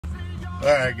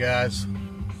Alright guys,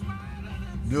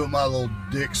 doing my little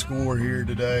dick score here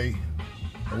today.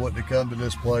 I wouldn't have come to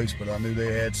this place, but I knew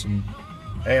they had some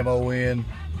ammo in.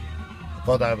 I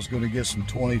thought I was going to get some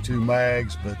 22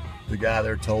 mags, but the guy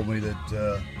there told me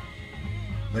that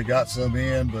they got some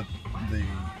in, but the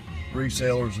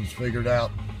resellers has figured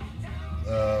out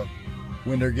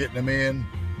when they're getting them in.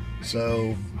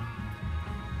 So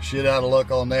shit out of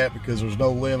luck on that, because there's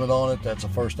no limit on it. That's the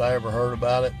first I ever heard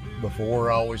about it.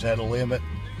 Before I always had a limit.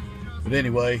 But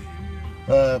anyway,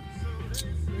 got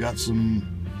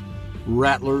some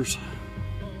rattlers.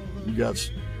 We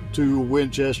got 2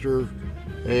 Winchester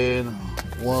and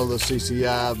one of the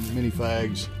CCI mini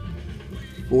fags.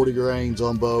 40 grains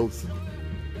on both.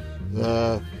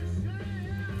 9.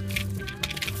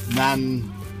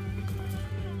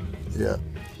 Yeah.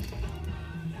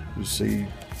 You see,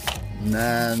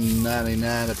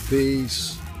 $9.99 a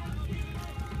piece.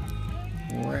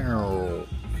 Wow.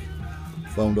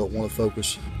 Phone don't want to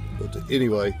focus, but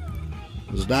anyway,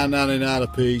 it was $9.99 a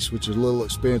piece, which is a little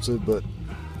expensive, but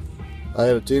I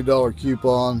had a $10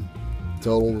 coupon.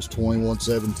 Total was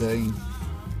 $21.17.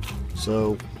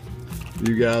 So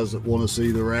you guys that want to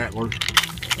see the rattler,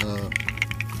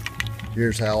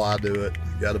 here's how I do it.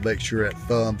 You got to make sure that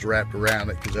thumb's wrapped around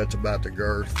it, because that's about the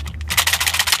girth.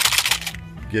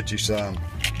 Get you some.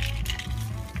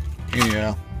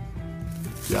 Anyhow,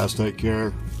 guys, take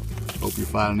care. Hope you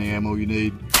find the ammo you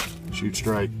need. Shoot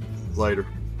straight. Later.